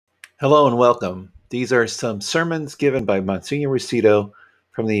Hello and welcome. These are some sermons given by Monsignor Rusido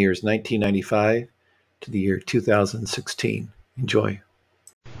from the years 1995 to the year 2016. Enjoy.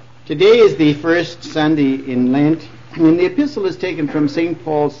 Today is the first Sunday in Lent, and the epistle is taken from St.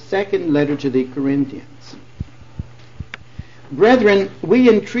 Paul's second letter to the Corinthians. Brethren, we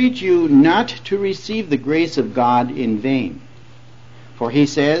entreat you not to receive the grace of God in vain. For he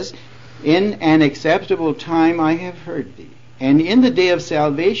says, "In an acceptable time I have heard thee, and in the day of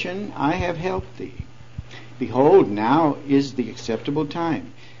salvation I have helped thee. Behold, now is the acceptable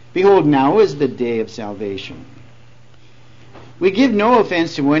time. Behold, now is the day of salvation." We give no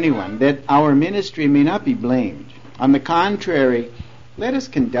offense to anyone, that our ministry may not be blamed. On the contrary, let us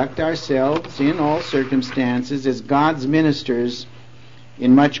conduct ourselves in all circumstances as God's ministers,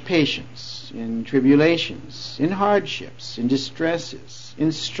 in much patience, in tribulations, in hardships, in distresses,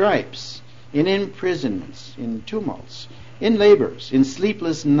 in stripes, in imprisonments, in tumults, in labors, in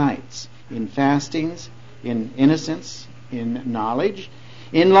sleepless nights, in fastings, in innocence, in knowledge,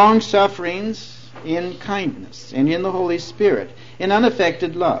 in long sufferings, in kindness, and in the Holy Spirit, in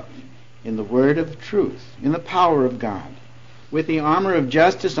unaffected love, in the word of truth, in the power of God, with the armor of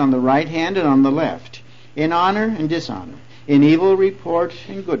justice on the right hand and on the left, in honor and dishonor, in evil report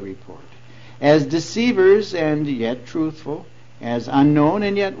and good report, as deceivers and yet truthful, as unknown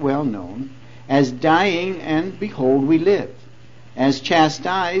and yet well known, as dying and behold we live, as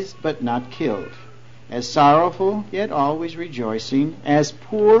chastised but not killed, as sorrowful yet always rejoicing, as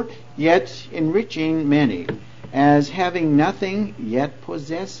poor yet enriching many, as having nothing yet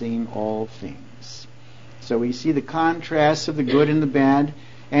possessing all things. So we see the contrast of the good and the bad,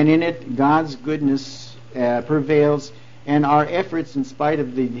 and in it God's goodness prevails, and our efforts, in spite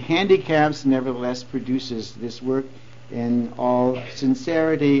of the handicaps, nevertheless produces this work in all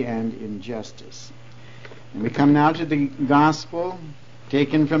sincerity and in justice. And we come now to the Gospel,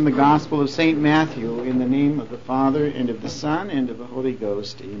 taken from the Gospel of St. Matthew, in the name of the Father, and of the Son, and of the Holy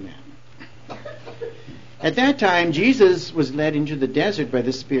Ghost. Amen. At that time, Jesus was led into the desert by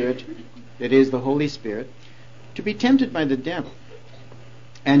the Spirit, that is, the Holy Spirit, to be tempted by the devil.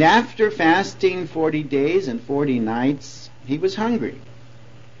 And after fasting 40 days and 40 nights, he was hungry.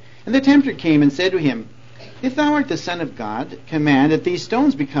 And the tempter came and said to him, "If thou art the Son of God, command that these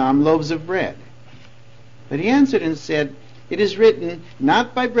stones become loaves of bread." But he answered and said, "It is written,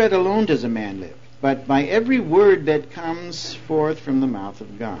 not by bread alone does a man live, but by every word that comes forth from the mouth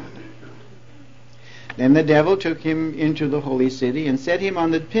of God." Then the devil took him into the holy city, and set him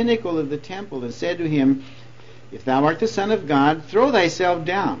on the pinnacle of the temple, and said to him, "If thou art the Son of God, throw thyself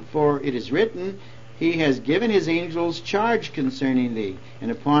down, for it is written, He has given his angels charge concerning thee,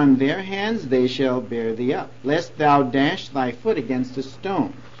 and upon their hands they shall bear thee up, lest thou dash thy foot against a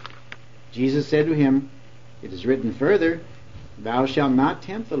stone." Jesus said to him, "It is written further, Thou shalt not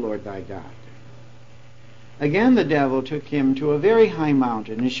tempt the Lord thy God." Again the devil took him to a very high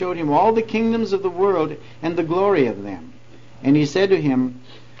mountain, and showed him all the kingdoms of the world and the glory of them. And he said to him,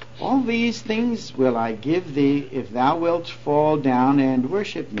 "All these things will I give thee, if thou wilt fall down and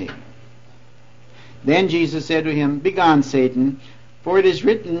worship me." Then Jesus said to him, "Begone, Satan, for it is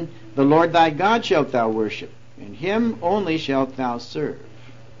written, The Lord thy God shalt thou worship, and him only shalt thou serve."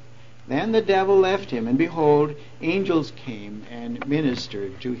 Then the devil left him, and behold, angels came and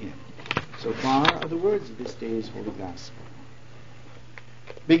ministered to him. So far are the words of this day's Holy Gospel.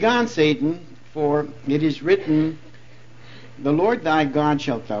 "Begone, Satan, for it is written, The Lord thy God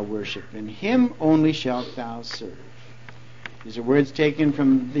shalt thou worship, and him only shalt thou serve." These are words taken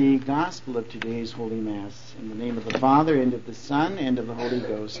from the Gospel of today's Holy Mass. In the name of the Father, and of the Son, and of the Holy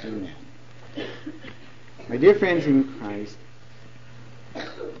Ghost. Amen. My dear friends in Christ,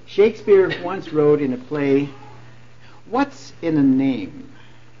 Shakespeare once wrote in a play, "What's in a name?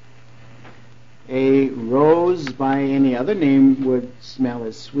 A rose by any other name would smell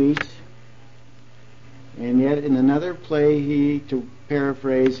as sweet." And yet in another play, he, to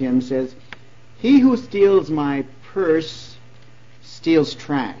paraphrase him, says, "He who steals my purse steals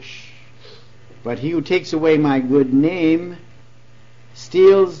trash, but he who takes away my good name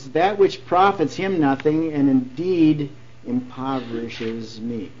steals that which profits him nothing, and indeed impoverishes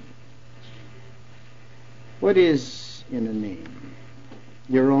me." What is in a name?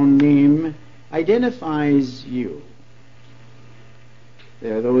 Your own name identifies you.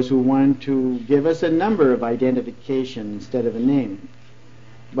 There are those who want to give us a number of identification instead of a name.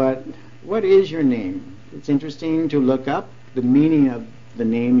 But what is your name? It's interesting to look up the meaning of the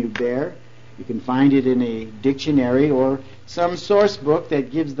name you bear. You can find it in a dictionary or some source book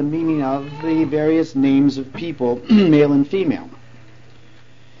that gives the meaning of the various names of people, male and female.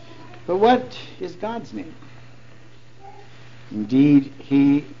 But what is God's name? Indeed,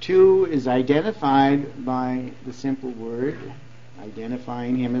 he too is identified by the simple word,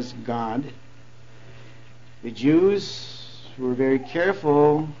 identifying him as God. The Jews were very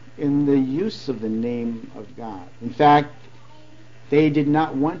careful in the use of the name of God. In fact, they did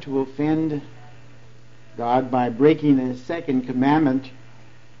not want to offend God by breaking the second commandment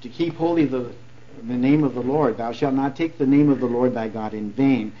to keep holy the name of the Lord. Thou shalt not take the name of the Lord thy God in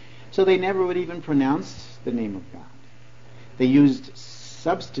vain. So they never would even pronounce the name of God. They used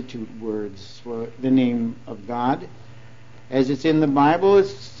substitute words for the name of God. As it's in the Bible,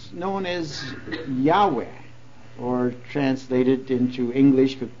 it's known as Yahweh, or translated into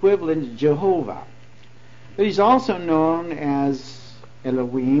English equivalent, Jehovah. But he's also known as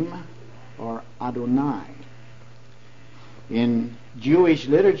Elohim or Adonai. In Jewish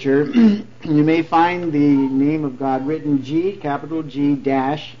literature, you may find the name of God written G, capital G,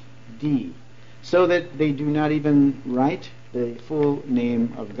 dash D, so that they do not even write the full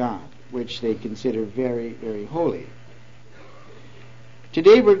name of God, which they consider very, very holy.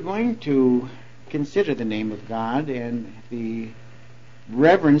 Today we're going to consider the name of God and the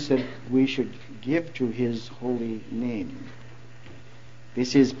reverence that we should give to his holy name.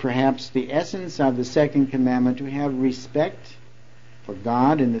 This is perhaps the essence of the second commandment, to have respect for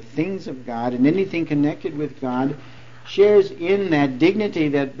God and the things of God, and anything connected with God shares in that dignity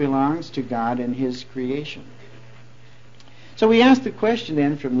that belongs to God and his creation. So we ask the question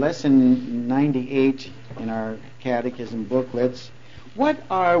then from lesson 98 in our catechism booklets, what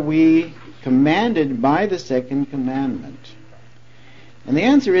are we commanded by the second commandment? And the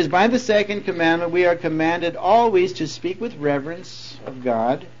answer is, by the second commandment we are commanded always to speak with reverence of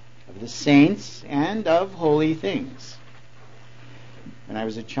God, of the saints, and of holy things. When I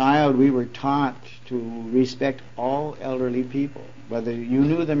was a child, we were taught to respect all elderly people, whether you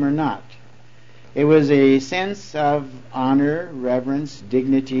knew them or not. It was a sense of honor, reverence,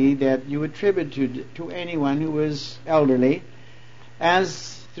 dignity that you attributed to anyone who was elderly,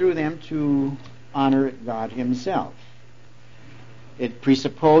 as through them to honor God himself. It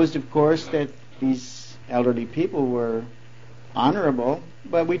presupposed, of course, that these elderly people were honorable,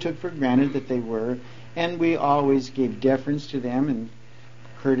 but we took for granted that they were, and we always gave deference to them and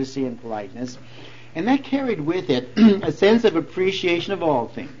courtesy and politeness. And that carried with it a sense of appreciation of all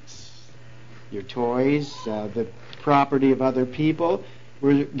things. Your toys, the property of other people,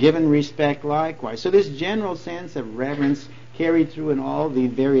 were given respect likewise. So this general sense of reverence carried through in all the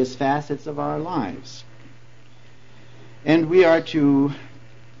various facets of our lives. And we are to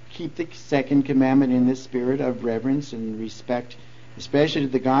keep the second commandment in this spirit of reverence and respect, especially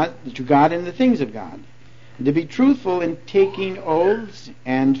to God and the things of God. And to be truthful in taking oaths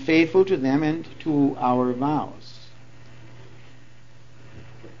and faithful to them and to our vows.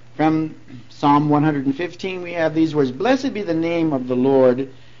 From Psalm 115 we have these words, Blessed be the name of the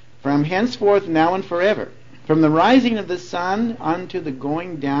Lord from henceforth, now and forever. From the rising of the sun unto the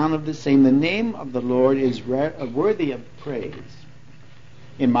going down of the same, the name of the Lord is worthy of praise.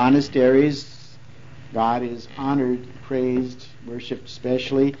 In monasteries, God is honored, praised, worshipped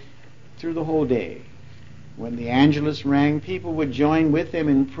especially through the whole day. When the Angelus rang, people would join with them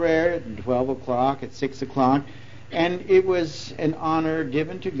in prayer at 12 o'clock, at 6 o'clock, and it was an honor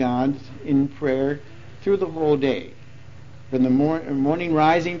given to God in prayer through the whole day, from the morning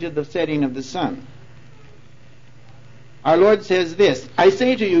rising to the setting of the sun. Our Lord says this, I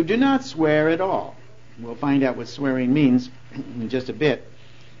say to you, do not swear at all. We'll find out what swearing means in just a bit.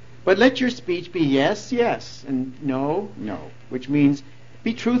 But let your speech be yes, yes, and no, no, which means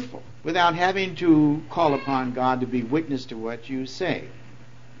be truthful, without having to call upon God to be witness to what you say.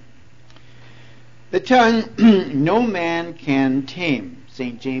 The tongue no man can tame,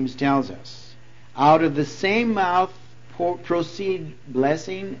 St. James tells us. Out of the same mouth proceed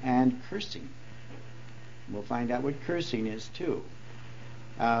blessing and cursing. We'll find out what cursing is too.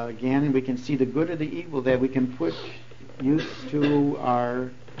 Again, we can see the good or the evil that we can put use to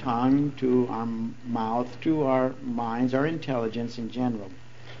our tongue, to our mouth, to our minds, our intelligence in general.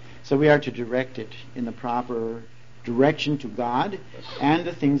 So we are to direct it in the proper direction to God and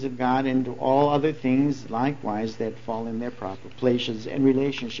the things of God and to all other things likewise that fall in their proper places and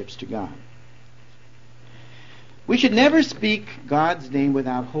relationships to God. We should never speak God's name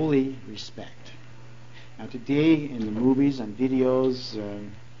without holy respect. Now today in the movies, on videos,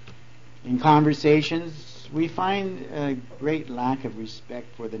 in conversations, we find a great lack of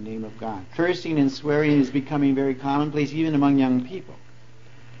respect for the name of God. Cursing and swearing is becoming very commonplace even among young people.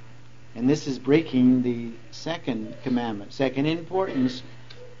 And this is breaking the second commandment, second importance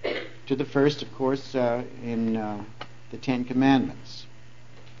to the first, of course, in the Ten Commandments.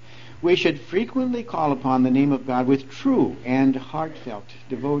 We should frequently call upon the name of God with true and heartfelt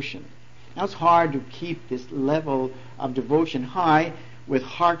devotion. Now it's hard to keep this level of devotion high with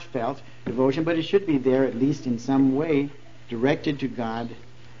heartfelt devotion, but it should be there at least in some way directed to God,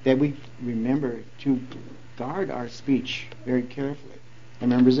 that we remember to guard our speech very carefully. I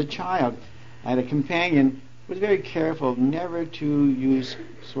remember as a child, I had a companion who was very careful never to use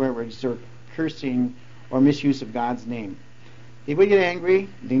swear words or cursing or misuse of God's name. He would get angry,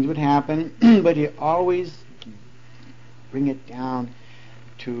 things would happen, but he always bring it down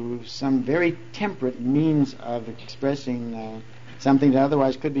to some very temperate means of expressing something that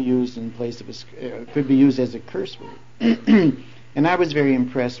otherwise could be used in place of could be used as a curse word. And I was very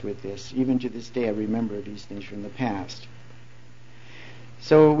impressed with this. Even to this day, I remember these things from the past.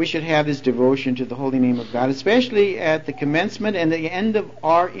 So we should have this devotion to the holy name of God, especially at the commencement and the end of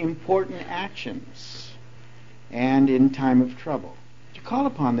our important actions and in time of trouble. To call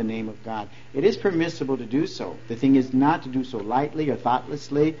upon the name of God. It is permissible to do so. The thing is not to do so lightly or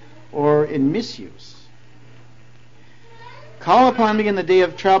thoughtlessly or in misuse. Call upon me in the day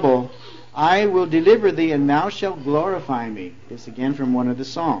of trouble. I will deliver thee, and thou shalt glorify me. This again from one of the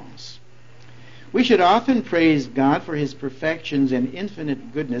Psalms. We should often praise God for his perfections and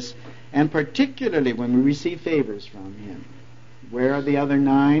infinite goodness, and particularly when we receive favors from him. Where are the other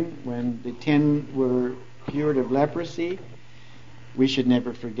 9? When the 10 were cured of leprosy, we should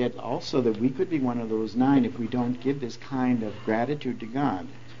never forget also that we could be one of those 9 if we don't give this kind of gratitude to God.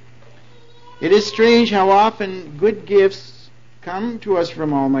 It is strange how often good gifts come to us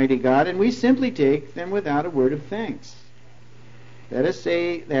from Almighty God, and we simply take them without a word of thanks. Let us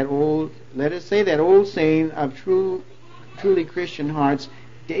say that old saying of truly Christian hearts,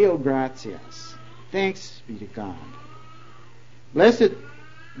 Deo gratias. Thanks be to God. Bless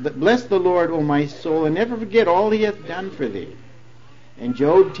the Lord, O my soul, and never forget all he hath done for thee. And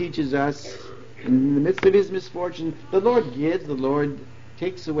Job teaches us, in the midst of his misfortune, the Lord gives, the Lord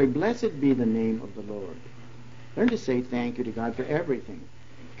takes away. Blessed be the name of the Lord. Learn to say thank you to God for everything,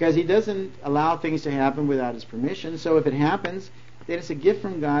 because he doesn't allow things to happen without his permission. So if it happens, then it's a gift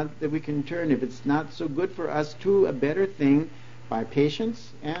from God that we can turn, if it's not so good for us, to a better thing by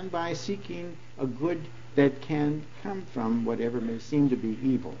patience and by seeking a good that can come from whatever may seem to be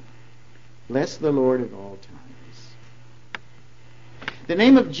evil. Bless the Lord at all times. The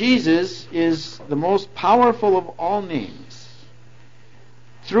name of Jesus is the most powerful of all names.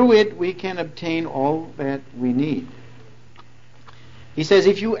 Through it we can obtain all that we need. He says,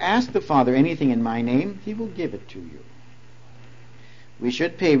 if you ask the Father anything in my name, he will give it to you. We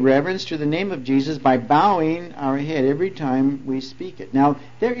should pay reverence to the name of Jesus by bowing our head every time we speak it. Now,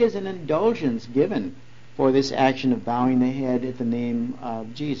 there is an indulgence given for this action of bowing the head at the name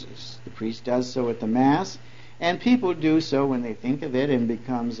of Jesus. The priest does so at the Mass, and people do so when they think of it, and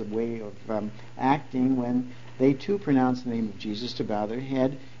becomes a way of acting when they too pronounce the name of Jesus, to bow their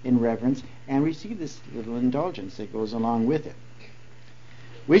head in reverence and receive this little indulgence that goes along with it.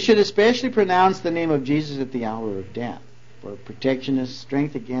 We should especially pronounce the name of Jesus at the hour of death, for protection and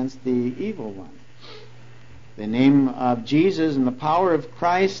strength against the evil one. The name of Jesus and the power of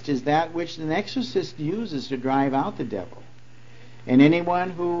Christ is that which an exorcist uses to drive out the devil. And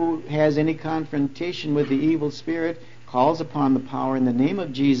anyone who has any confrontation with the evil spirit calls upon the power in the name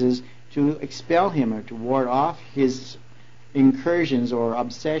of Jesus to expel him or to ward off his incursions or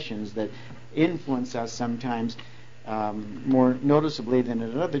obsessions that influence us sometimes more noticeably than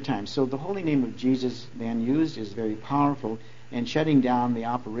at other times. So the holy name of Jesus then used is very powerful in shutting down the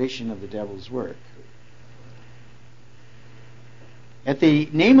operation of the devil's work. At the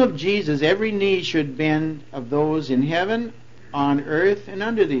name of Jesus, every knee should bend of those in heaven, on earth, and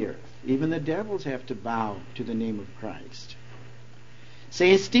under the earth. Even the devils have to bow to the name of Christ.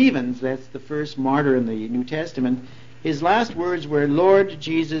 St. Stephen, that's the first martyr in the New Testament, his last words were, Lord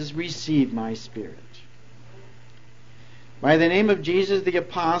Jesus, receive my spirit. By the name of Jesus, the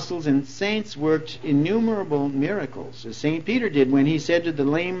apostles and saints worked innumerable miracles, as St. Peter did when he said to the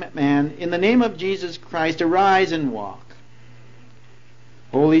lame man, in the name of Jesus Christ, arise and walk.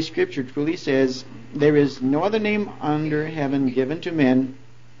 Holy Scripture truly says, there is no other name under heaven given to men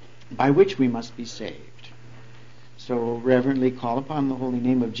by which we must be saved. So reverently call upon the holy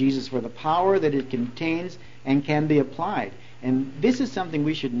name of Jesus for the power that it contains and can be applied. And this is something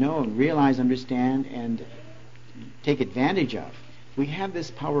we should know and realize, understand, and take advantage of. We have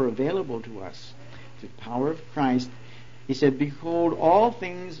this power available to us, the power of Christ. He said, behold, all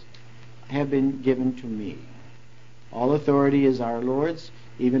things have been given to me. All authority is our Lord's,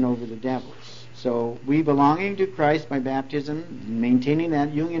 even over the devils. So we, belonging to Christ by baptism, maintaining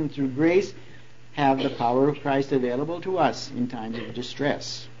that union through grace, have the power of Christ available to us in times of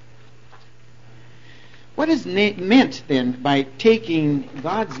distress. What is meant then by taking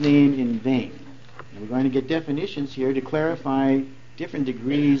God's name in vain? And we're going to get definitions here to clarify different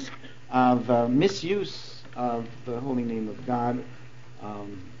degrees of misuse of the holy name of God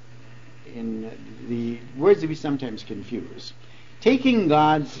in the words that we sometimes confuse. Taking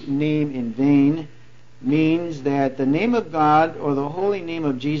God's name in vain means that the name of God or the holy name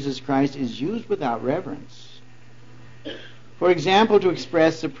of Jesus Christ is used without reverence. For example, to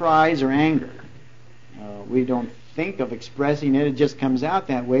express surprise or anger. We don't think of expressing it. It just comes out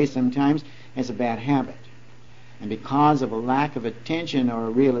that way sometimes as a bad habit. And because of a lack of attention or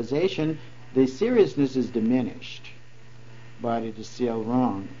realization, the seriousness is diminished. But it is still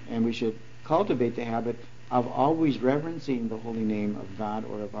wrong. And we should cultivate the habit of always reverencing the holy name of God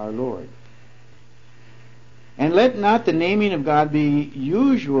or of our Lord. And let not the naming of God be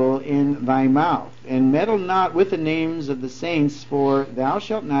usual in thy mouth, and meddle not with the names of the saints, for thou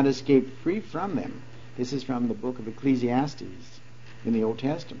shalt not escape free from them. This is from the book of Ecclesiastes in the Old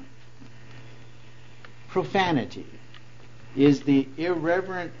Testament. Profanity is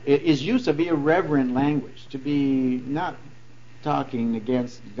use of irreverent language, to be not talking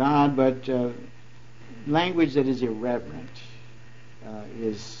against God, but language that is irreverent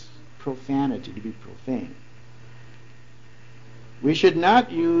is profanity, to be profane. We should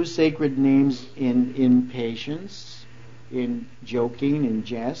not use sacred names in impatience, in joking, in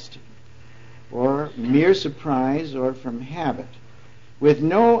jest, or mere surprise, or from habit, with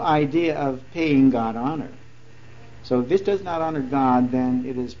no idea of paying God honor. So if this does not honor God, then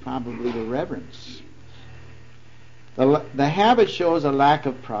it is probably the reverence. The habit shows a lack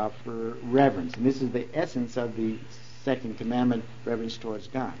of proper reverence, and this is the essence of the second commandment, reverence towards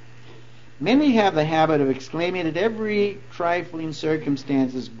God. Many have the habit of exclaiming at every trifling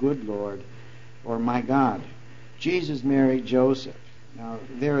circumstances, "Good Lord," or "My God." Jesus married Joseph. Now,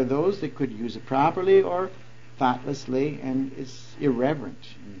 there are those that could use it properly or thoughtlessly, and it's irreverent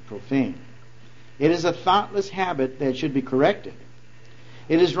and profane. It is a thoughtless habit that should be corrected.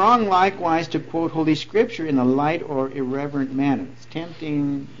 It is wrong likewise to quote Holy Scripture in a light or irreverent manner. It's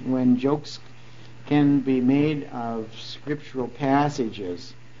tempting when jokes can be made of scriptural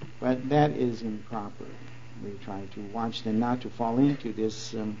passages, but that is improper. We try to watch them not to fall into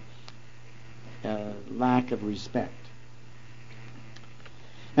this lack of respect.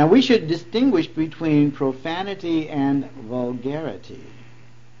 Now, we should distinguish between profanity and vulgarity.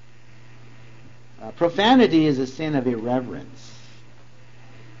 Profanity is a sin of irreverence.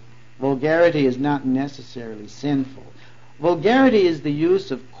 Vulgarity is not necessarily sinful. Vulgarity is the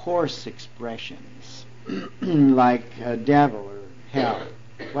use of coarse expressions, like devil or hell,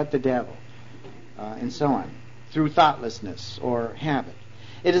 what the devil, and so on, through thoughtlessness or habit.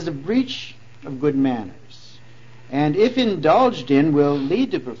 It is a breach of good manners, and if indulged in, will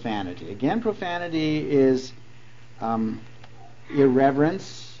lead to profanity. Again, profanity is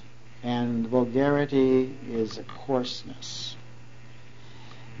irreverence, and vulgarity is a coarseness.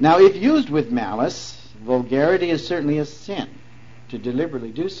 Now, if used with malice, vulgarity is certainly a sin, to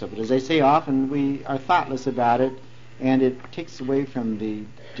deliberately do so. But as I say, often we are thoughtless about it, and it takes away from the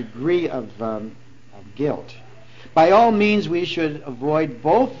degree of guilt. By all means, we should avoid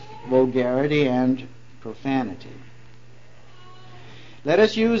both vulgarity and profanity. Let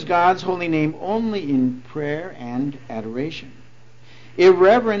us use God's holy name only in prayer and adoration.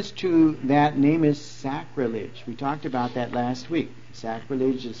 Irreverence to that name is sacrilege. We talked about that last week.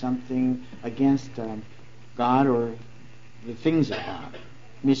 Sacrilege is something against God or the things of God.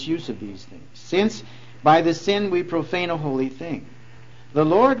 Misuse of these things. Since by the sin we profane a holy thing. The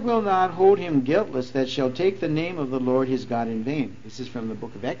Lord will not hold him guiltless that shall take the name of the Lord his God in vain. This is from the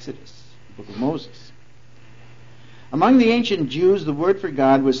book of Exodus, the book of Moses. Among the ancient Jews, the word for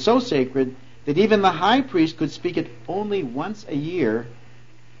God was so sacred that even the high priest could speak it only once a year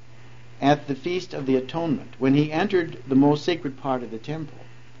at the Feast of the Atonement, when he entered the most sacred part of the temple.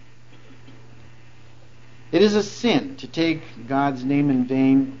 It is a sin to take God's name in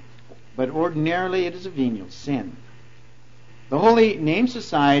vain, but ordinarily it is a venial sin. The Holy Name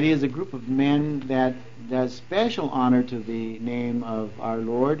Society is a group of men that does special honor to the name of our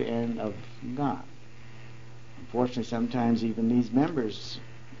Lord and of God. Unfortunately, sometimes even these members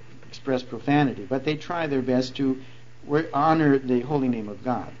express profanity, but they try their best to honor the holy name of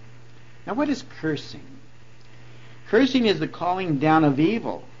God. Now, what is cursing? Cursing is the calling down of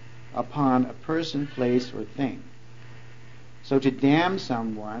evil upon a person, place, or thing. So to damn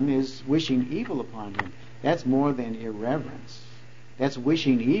someone is wishing evil upon him. That's more than irreverence. That's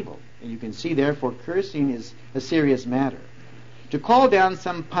wishing evil. And you can see, therefore, cursing is a serious matter. To call down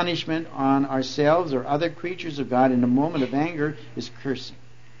some punishment on ourselves or other creatures of God in a moment of anger is cursing.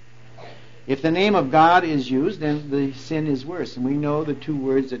 If the name of God is used, then the sin is worse. And we know the two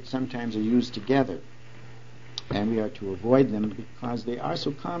words that sometimes are used together. And we are to avoid them because they are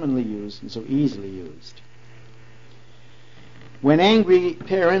so commonly used and so easily used. When angry,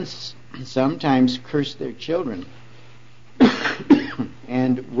 parents sometimes curse their children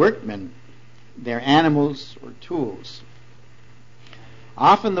and workmen, their animals or tools.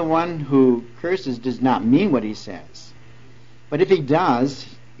 Often the one who curses does not mean what he says. But if he does,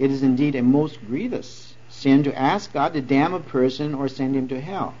 it is indeed a most grievous sin to ask God to damn a person or send him to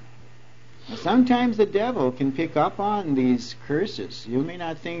hell. Now, sometimes the devil can pick up on these curses. You may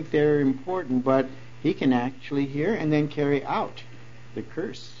not think they're important, but he can actually hear and then carry out the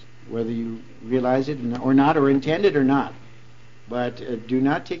curse, whether you realize it or not, or intend it or not. But do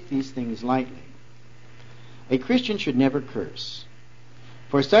not take these things lightly. A Christian should never curse.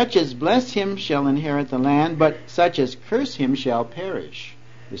 For such as bless him shall inherit the land, but such as curse him shall perish.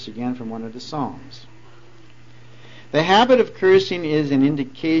 This again from one of the Psalms. The habit of cursing is an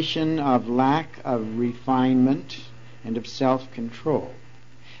indication of lack of refinement and of self-control.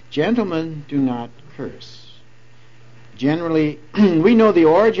 Gentlemen do not curse. Generally, we know the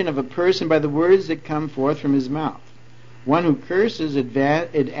origin of a person by the words that come forth from his mouth. One who curses, it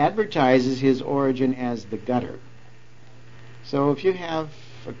advertises his origin as the gutter. So if you have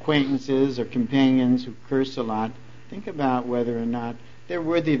acquaintances or companions who curse a lot, think about whether or not they're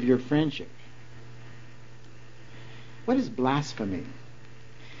worthy of your friendship. What is blasphemy?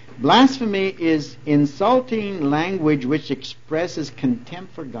 Blasphemy is insulting language which expresses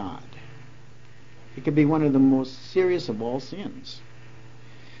contempt for God. It could be one of the most serious of all sins.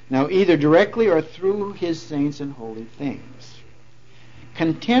 Now, either directly or through his saints and holy things.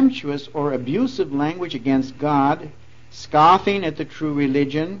 Contemptuous or abusive language against God, scoffing at the true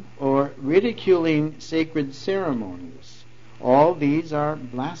religion, or ridiculing sacred ceremonies. All these are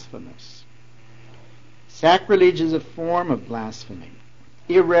blasphemous. Sacrilege is a form of blasphemy.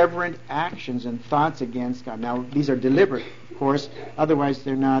 Irreverent actions and thoughts against God. Now, these are deliberate, of course, otherwise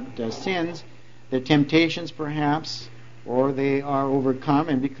they're not sins. They're temptations, perhaps, or they are overcome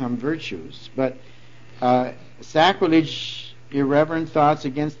and become virtues. But sacrilege, irreverent thoughts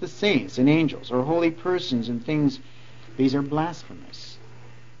against the saints and angels, or holy persons and things, these are blasphemous.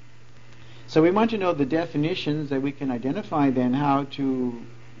 So we want to know the definitions that we can identify then how to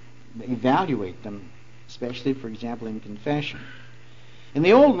evaluate them, especially, for example, in confession. In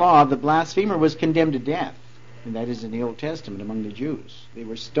the old law, the blasphemer was condemned to death, and that is in the Old Testament among the Jews. They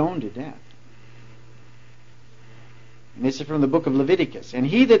were stoned to death. And this is from the book of Leviticus. And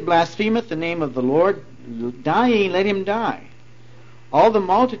he that blasphemeth the name of the Lord, dying, let him die. All the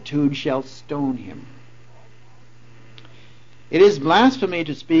multitude shall stone him. It is blasphemy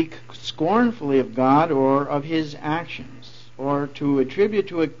to speak scornfully of God or of his actions, or to attribute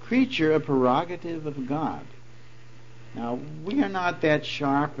to a creature a prerogative of God. Now, we are not that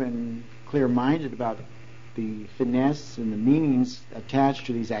sharp and clear-minded about the finesse and the meanings attached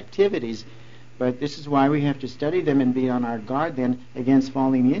to these activities, but this is why we have to study them and be on our guard then against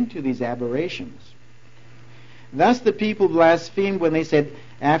falling into these aberrations. Thus the people blasphemed when they said,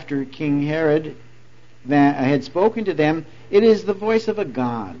 after King Herod had spoken to them, it is the voice of a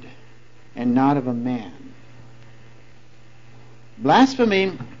God and not of a man.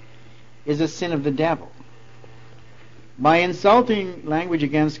 Blasphemy is a sin of the devil. By insulting language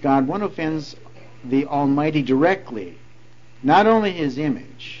against God, one offends the Almighty directly, not only his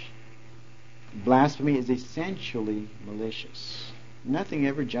image. Blasphemy is essentially malicious. Nothing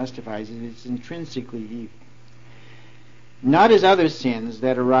ever justifies it. It's intrinsically evil. Not as other sins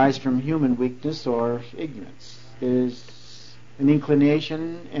that arise from human weakness or ignorance. There's an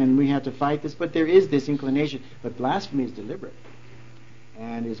inclination, and we have to fight this, but there is this inclination. But blasphemy is deliberate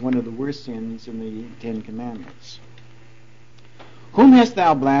and is one of the worst sins in the Ten Commandments. Whom hast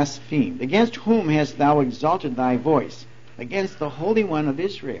thou blasphemed? Against whom hast thou exalted thy voice? Against the Holy One of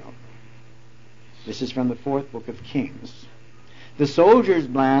Israel. This is from the 4th book of Kings. The soldiers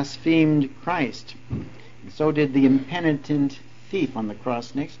blasphemed Christ, and so did the impenitent thief on the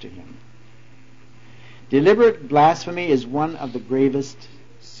cross next to him. Deliberate blasphemy is one of the gravest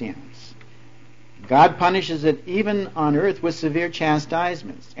sins. God punishes it even on earth with severe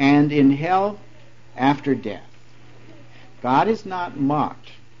chastisements, and in hell after death. God is not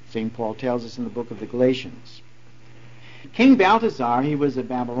mocked, St. Paul tells us in the book of the Galatians. King Balthasar, he was a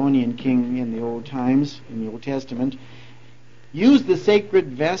Babylonian king in the old times, in the Old Testament, used the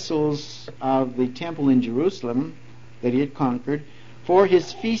sacred vessels of the temple in Jerusalem that he had conquered for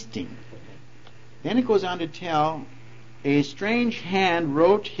his feasting. Then it goes on to tell, a strange hand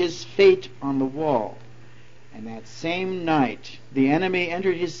wrote his fate on the wall, And that same night the enemy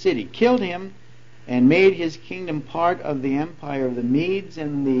entered his city, killed him, and made his kingdom part of the empire of the Medes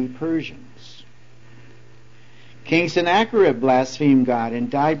and the Persians. King Sennacherib blasphemed God and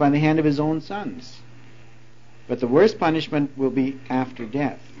died by the hand of his own sons. But the worst punishment will be after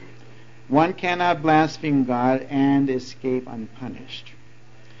death. One cannot blaspheme God and escape unpunished.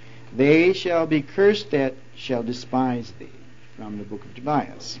 They shall be cursed that shall despise thee, from the book of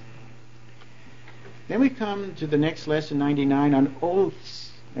Tobias. Then we come to the next lesson, 99, on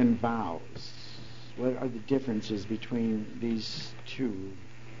oaths and vows. What are the differences between these two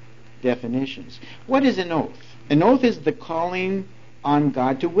definitions? What is an oath? An oath is the calling on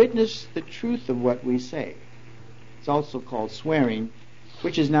God to witness the truth of what we say. It's also called swearing,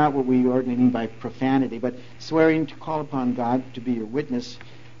 which is not what we ordinarily mean by profanity, but swearing to call upon God to be your witness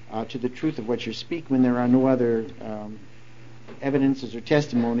to the truth of what you speak when there are no other evidences or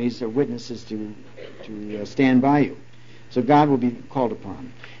testimonies or witnesses to stand by you. So God will be called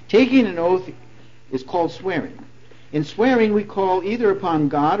upon. Taking an oath is called swearing. In swearing, we call either upon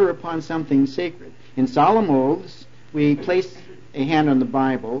God or upon something sacred. In solemn oaths, we place a hand on the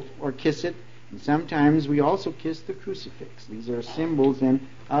Bible or kiss it, and sometimes we also kiss the crucifix. These are symbols then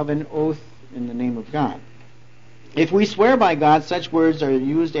of an oath in the name of God. If we swear by God, such words are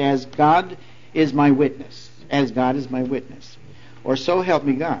used as God is my witness, as God is my witness, or so help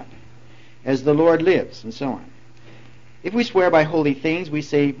me God, as the Lord lives, and so on. If we swear by holy things, we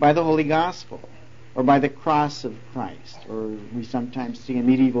say by the holy gospel, or by the cross of Christ, or we sometimes see in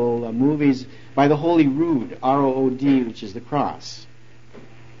medieval movies by the holy rood, R-O-O-D, which is the cross.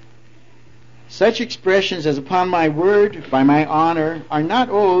 Such expressions as upon my word, by my honor, are not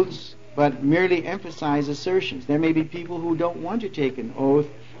oaths, but merely emphasize assertions. There may be people who don't want to take an oath,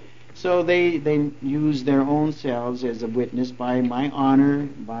 so they use their own selves as a witness by my honor,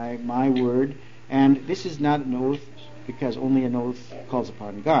 by my word, and this is not an oath because only an oath calls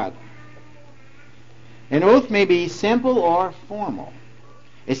upon God. An oath may be simple or formal.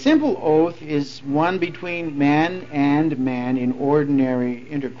 A simple oath is one between man and man in ordinary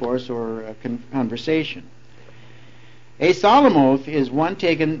intercourse or conversation. A solemn oath is one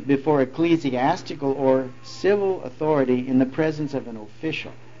taken before ecclesiastical or civil authority in the presence of an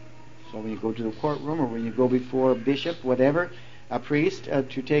official. So when you go to the courtroom or when you go before a bishop, whatever, a priest,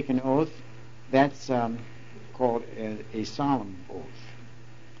 to take an oath, that's called a solemn oath.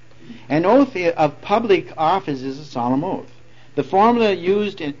 An oath of public office is a solemn oath. The formula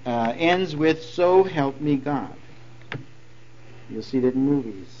used ends with, so help me God. You'll see that in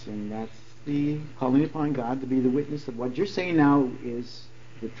movies, and that's the calling upon God to be the witness of what you're saying now is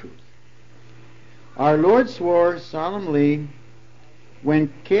the truth. Our Lord swore solemnly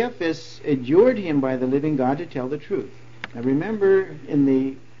when Caiaphas adjured him by the living God to tell the truth. Now remember, in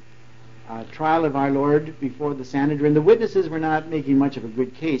the trial of our Lord before the Sanhedrin, the witnesses were not making much of a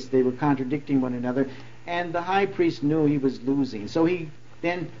good case. They were contradicting one another, and the high priest knew he was losing. So he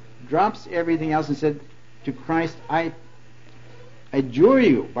then drops everything else and said to Christ, I adjure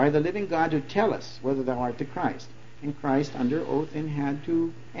you by the living God to tell us whether thou art the Christ. And Christ, under oath, then had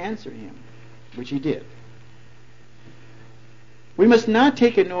to answer him, which he did. We must not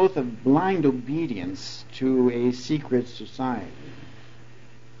take an oath of blind obedience to a secret society.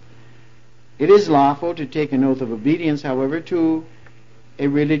 It is lawful to take an oath of obedience, however, to a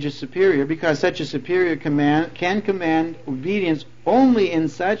religious superior, because such a superior can command obedience only in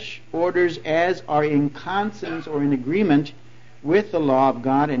such orders as are in consonance or in agreement with the law of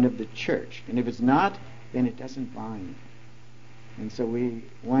God and of the church. And if it's not, then it doesn't bind. And so we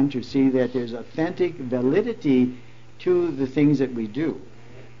want to see that there's authentic validity to the things that we do.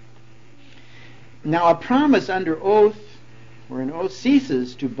 Now, a promise under oath, or an oath,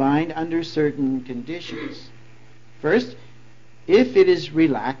 ceases to bind under certain conditions. First, if it is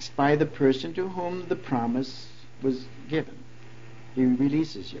relaxed by the person to whom the promise was given. He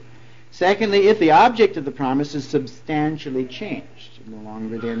releases you. Secondly, if the object of the promise is substantially changed. It no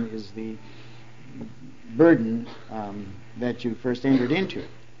longer then is the burden that you first entered into.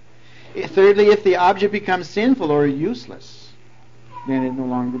 Thirdly, if the object becomes sinful or useless, then it no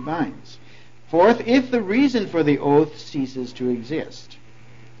longer binds. Fourth, if the reason for the oath ceases to exist.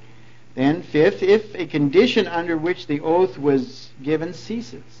 Then fifth, if a condition under which the oath was given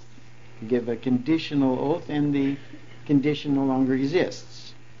ceases. You give a conditional oath and the condition no longer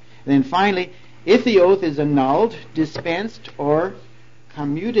exists. And then finally, if the oath is annulled, dispensed, or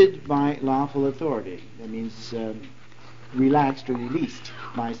commuted by lawful authority. That means relaxed or released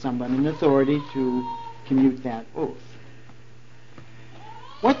by someone in authority to commute that oath.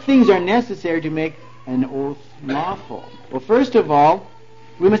 What things are necessary to make an oath lawful? Well, first of all,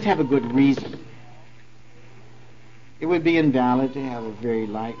 we must have a good reason. it would be invalid to have a very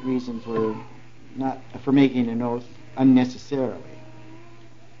light reason for making an oath unnecessarily.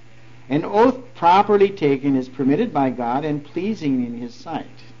 An oath properly taken is permitted by God and pleasing in His sight,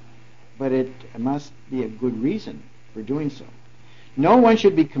 but it must be a good reason for doing so. No one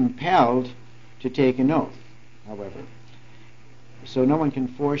should be compelled to take an oath, however, so no one can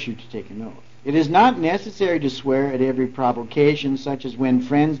force you to take an oath. It is not necessary to swear at every provocation, such as when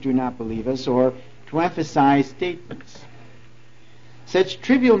friends do not believe us, or to emphasize statements. Such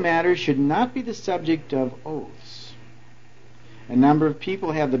trivial matters should not be the subject of oaths. A number of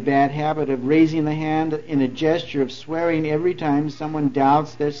people have the bad habit of raising the hand in a gesture of swearing every time someone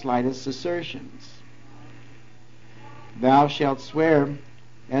doubts their slightest assertions. Thou shalt swear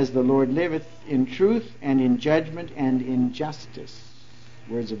as the Lord liveth, in truth and in judgment and in justice.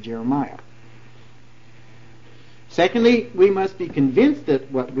 Words of Jeremiah. Secondly, we must be convinced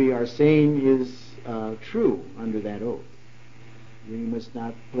that what we are saying is true under that oath. We must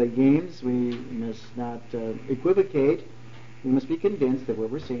not play games. We must not equivocate. We must be convinced that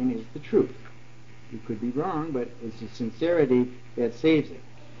what we're saying is the truth. We could be wrong, but it's the sincerity that saves it.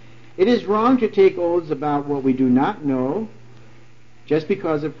 It is wrong to take oaths about what we do not know just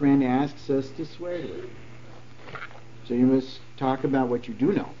because a friend asks us to swear to it. So you must talk about what you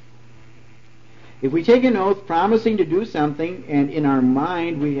do know. If we take an oath promising to do something and in our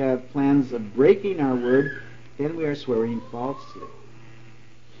mind we have plans of breaking our word, then we are swearing falsely.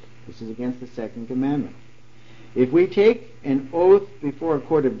 This is against the second commandment. If we take an oath before a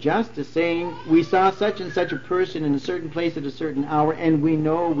court of justice saying we saw such and such a person in a certain place at a certain hour and we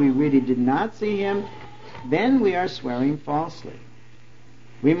know we really did not see him, then we are swearing falsely.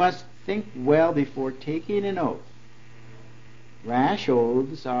 We must think well before taking an oath. Rash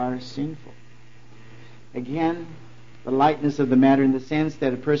oaths are sinful. Again, the lightness of the matter in the sense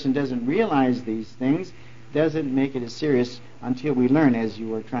that a person doesn't realize these things doesn't make it as serious until we learn, as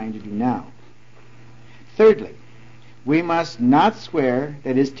you are trying to do now. Thirdly, we must not swear,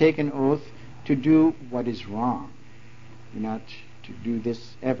 that is, take an oath to do what is wrong. We're not to do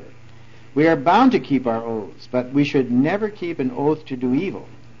this ever. We are bound to keep our oaths, but we should never keep an oath to do evil.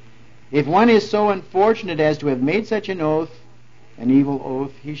 If one is so unfortunate as to have made such an oath, an evil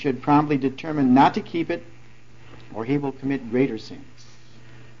oath, he should promptly determine not to keep it, or he will commit greater sins.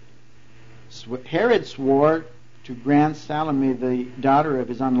 Herod swore to grant Salome, the daughter of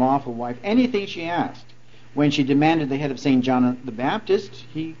his unlawful wife, anything she asked. When she demanded the head of St. John the Baptist,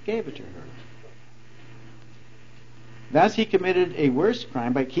 he gave it to her. Thus he committed a worse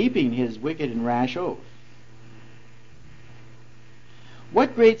crime by keeping his wicked and rash oath.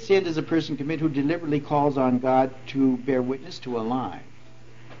 What great sin does a person commit who deliberately calls on God to bear witness to a lie?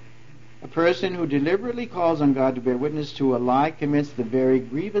 A person who deliberately calls on God to bear witness to a lie commits the very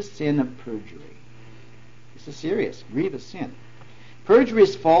grievous sin of perjury. It's a serious, grievous sin. Perjury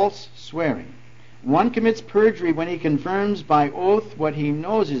is false swearing. One commits perjury when he confirms by oath what he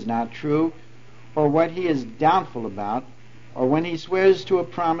knows is not true, or what he is doubtful about, or when he swears to a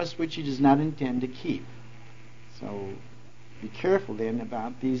promise which he does not intend to keep. So be careful then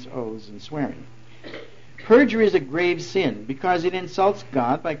about these oaths and swearing. Perjury is a grave sin because it insults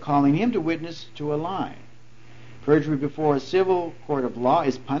God by calling him to witness to a lie. Perjury before a civil court of law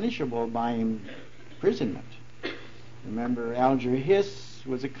is punishable by imprisonment. Remember, Alger Hiss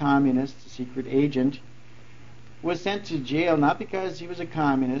was a communist, a secret agent, was sent to jail not because he was a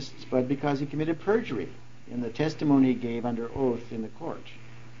communist, but because he committed perjury in the testimony he gave under oath in the court.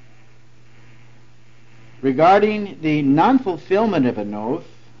 Regarding the non-fulfillment of an oath,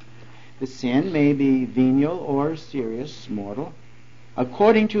 the sin may be venial or serious, mortal,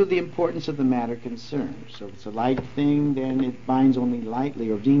 according to the importance of the matter concerned. So if it's a light thing, then it binds only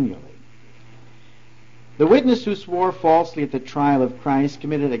lightly or venially. The witness who swore falsely at the trial of Christ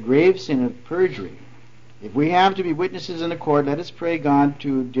committed a grave sin of perjury. If we have to be witnesses in a court, let us pray God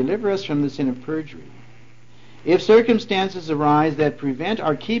to deliver us from the sin of perjury. If circumstances arise that prevent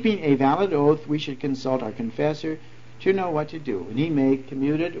our keeping a valid oath, we should consult our confessor to know what to do, and he may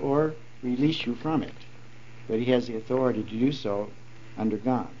commute it or release you from it. But he has the authority to do so under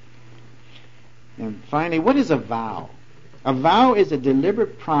God. And finally, what is a vow? A vow is a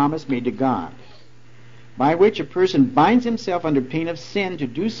deliberate promise made to God, by which a person binds himself under pain of sin to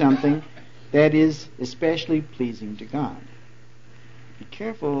do something that is especially pleasing to God. Be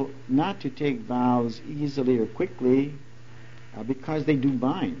careful not to take vows easily or quickly because they do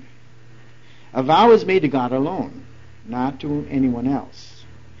bind. A vow is made to God alone, not to anyone else.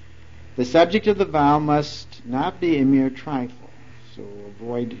 The subject of the vow must not be a mere trifle, so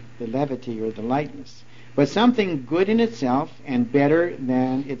avoid the levity or the lightness, but something good in itself and better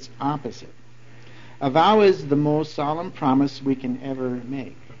than its opposite. A vow is the most solemn promise we can ever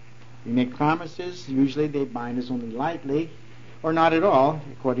make. We make promises, usually they bind us only lightly, or not at all,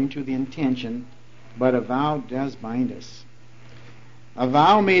 according to the intention, but a vow does bind us. A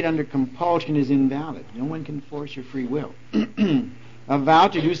vow made under compulsion is invalid. No one can force your free will. A vow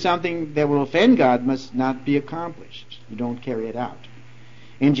to do something that will offend God must not be accomplished. You don't carry it out.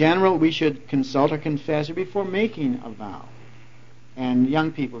 In general, we should consult our confessor before making a vow. And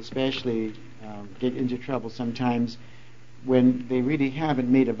young people especially get into trouble sometimes when they really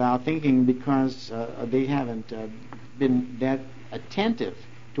haven't made a vow, thinking because they haven't been that attentive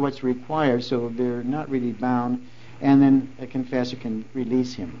to what's required, so they're not really bound, and then a confessor can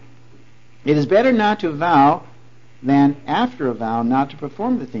release him. It is better not to vow than after a vow not to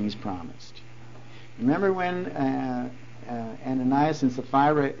perform the things promised. Remember when Ananias and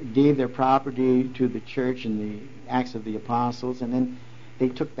Sapphira gave their property to the church in the Acts of the Apostles, and then they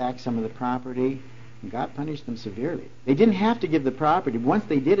took back some of the property, and God punished them severely. They didn't have to give the property. Once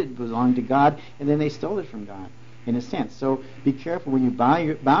they did, it belonged to God, and then they stole it from God, in a sense. So be careful when you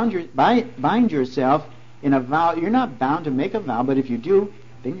bind yourself in a vow. You're not bound to make a vow, but if you do,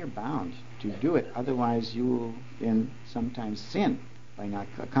 then you're bound to do it. Otherwise, you will then sometimes sin by not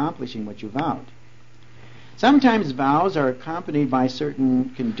accomplishing what you vowed. Sometimes vows are accompanied by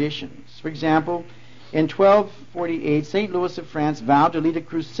certain conditions. For example, in 1248, St. Louis of France vowed to lead a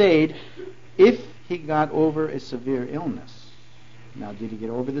crusade if he got over a severe illness. Now, did he get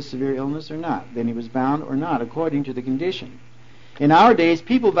over the severe illness or not? Then he was bound or not, according to the condition. In our days,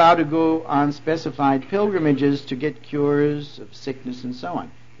 people vow to go on specified pilgrimages to get cures of sickness and so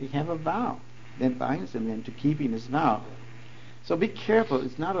on. They have a vow that binds them then to keeping this vow. So be careful.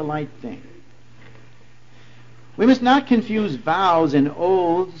 It's not a light thing. We must not confuse vows and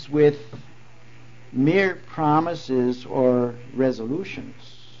oaths with mere promises or resolutions.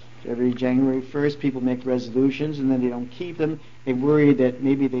 Every January 1st, people make resolutions and then they don't keep them. They worry that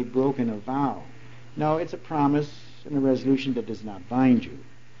maybe they've broken a vow. No, it's a promise and a resolution that does not bind you.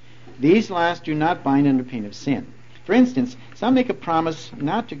 These last do not bind under pain of sin. For instance, some make a promise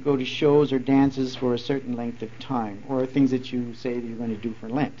not to go to shows or dances for a certain length of time, or things that you say that you're going to do for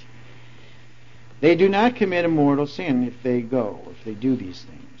Lent. They do not commit a mortal sin if they go, if they do these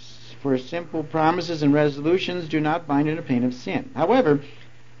things. For simple promises and resolutions do not bind under pain of sin. However,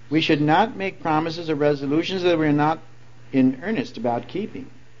 we should not make promises or resolutions that we're not in earnest about keeping.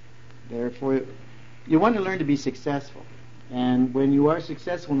 Therefore, you want to learn to be successful. And when you are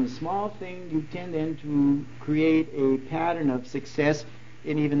successful in a small thing, you tend then to create a pattern of success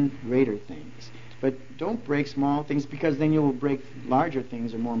in even greater things. But don't break small things, because then you will break larger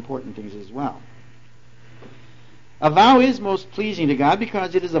things or more important things as well. A vow is most pleasing to God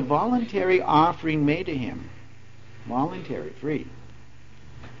because it is a voluntary offering made to Him. Voluntary, free.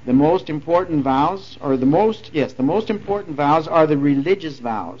 The most important vows, the most important vows are the religious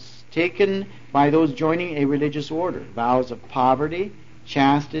vows, taken by those joining a religious order, vows of poverty,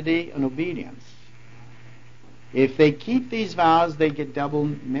 chastity, and obedience. If they keep these vows, they get double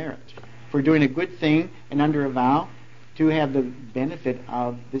merit for doing a good thing and under a vow to have the benefit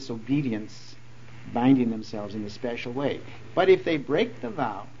of this obedience, binding themselves in a special way. But if they break the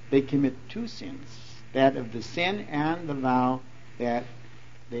vow, they commit two sins, that of the sin and the vow that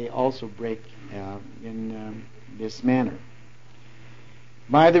they also break in this manner.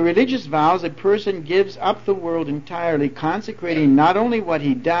 By the religious vows, a person gives up the world entirely, consecrating not only what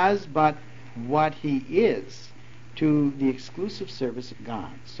he does, but what he is to the exclusive service of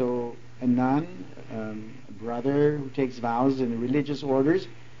God. So a nun, a brother who takes vows in the religious orders,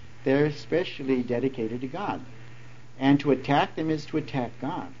 they're especially dedicated to God. And to attack them is to attack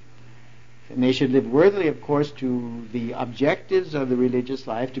God. And they should live worthily, of course, to the objectives of the religious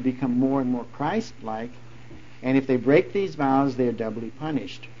life, to become more and more Christ-like. And if they break these vows, they are doubly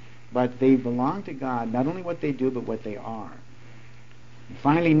punished. But they belong to God, not only what they do, but what they are. And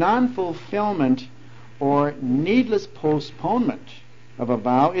finally, non-fulfillment or needless postponement of a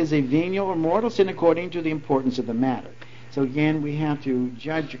vow is a venial or mortal sin according to the importance of the matter. So again, we have to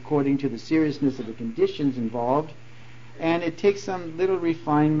judge according to the seriousness of the conditions involved. And it takes some little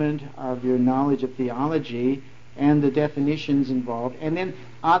refinement of your knowledge of theology and the definitions involved, and then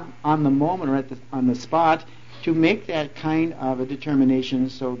on the moment or on the spot to make that kind of a determination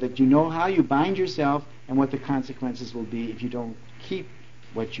so that you know how you bind yourself and what the consequences will be if you don't keep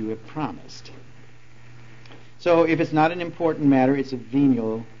what you have promised. So if it's not an important matter, it's a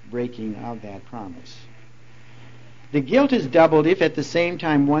venial breaking of that promise. The guilt is doubled if at the same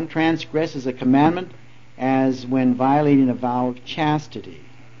time one transgresses a commandment, as when violating a vow of chastity.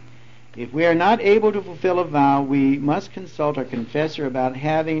 If we are not able to fulfill a vow, we must consult our confessor about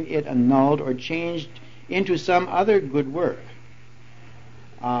having it annulled or changed into some other good work.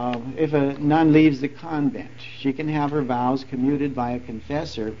 If a nun leaves the convent, she can have her vows commuted by a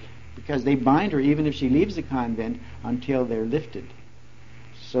confessor, because they bind her even if she leaves the convent until they're lifted.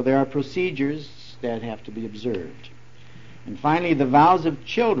 So there are procedures that have to be observed. And finally, the vows of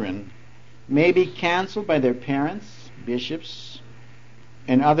children may be canceled by their parents, bishops,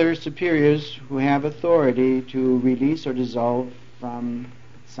 and other superiors who have authority to release or dissolve from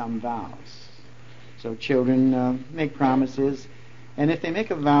some vows. So children make promises, and if they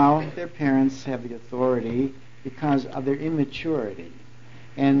make a vow, their parents have the authority because of their immaturity.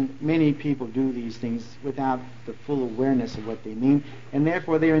 And many people do these things without the full awareness of what they mean, and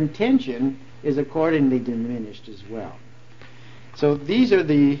therefore their intention is accordingly diminished as well. So these are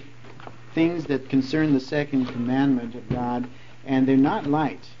the things that concern the second commandment of God, and they're not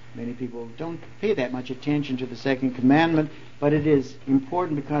light. Many people don't pay that much attention to the second commandment, but it is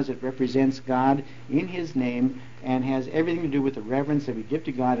important because it represents God in His name and has everything to do with the reverence that we give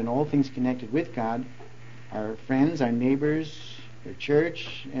to God and all things connected with God, our friends, our neighbors, your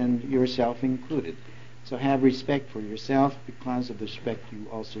church, and yourself included. So have respect for yourself because of the respect you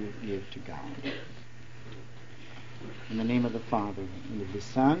also give to God. In the name of the Father, and of the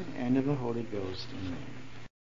Son, and of the Holy Ghost. Amen.